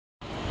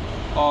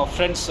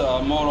Friends,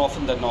 more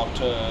often than not,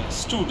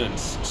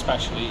 students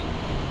especially,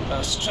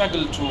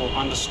 struggle to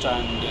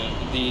understand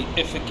the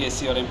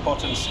efficacy or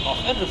importance of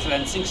a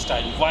referencing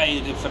style.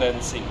 Why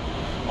referencing,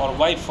 or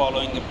why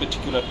following a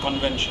particular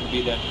convention,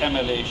 be that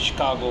MLA,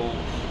 Chicago,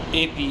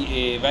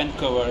 APA,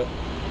 Vancouver,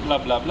 blah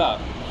blah blah.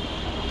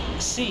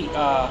 See,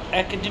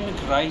 academic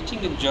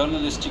writing and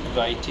journalistic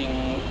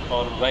writing,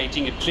 or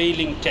writing a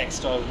trailing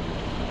text, are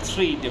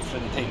three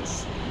different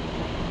things.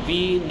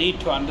 We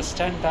need to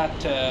understand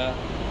that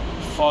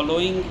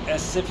following a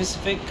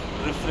specific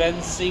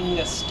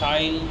referencing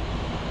style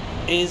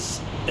is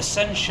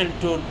essential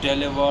to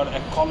deliver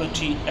a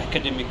quality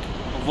academic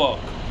work,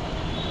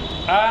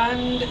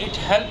 and it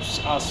helps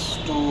us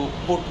to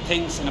put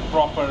things in a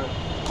proper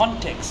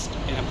context,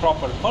 in a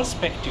proper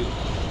perspective,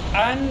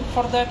 and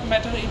for that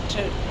matter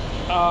it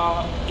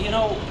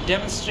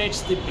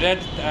demonstrates the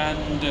breadth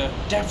and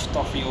depth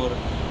of your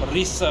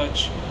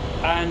research,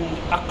 and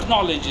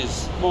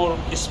acknowledges, more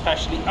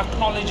especially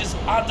acknowledges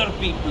other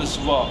people's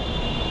work,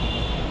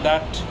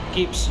 that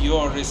keeps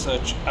your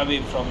research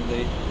away from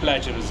the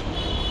plagiarism,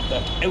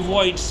 that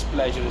avoids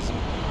plagiarism.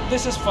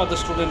 This is for the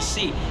students.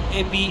 See,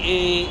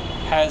 APA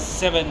has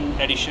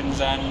 7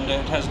 editions and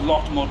it has a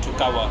lot more to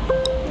cover.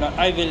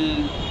 I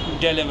will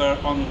deliver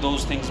on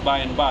those things by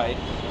and by,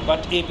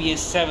 but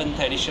APA's 7th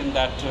edition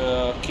that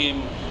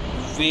came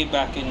way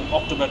back in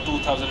October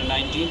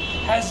 2019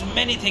 has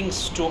many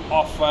things to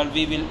offer.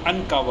 We will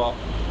uncover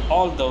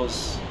all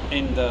those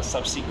in the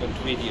subsequent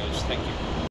videos. Thank you.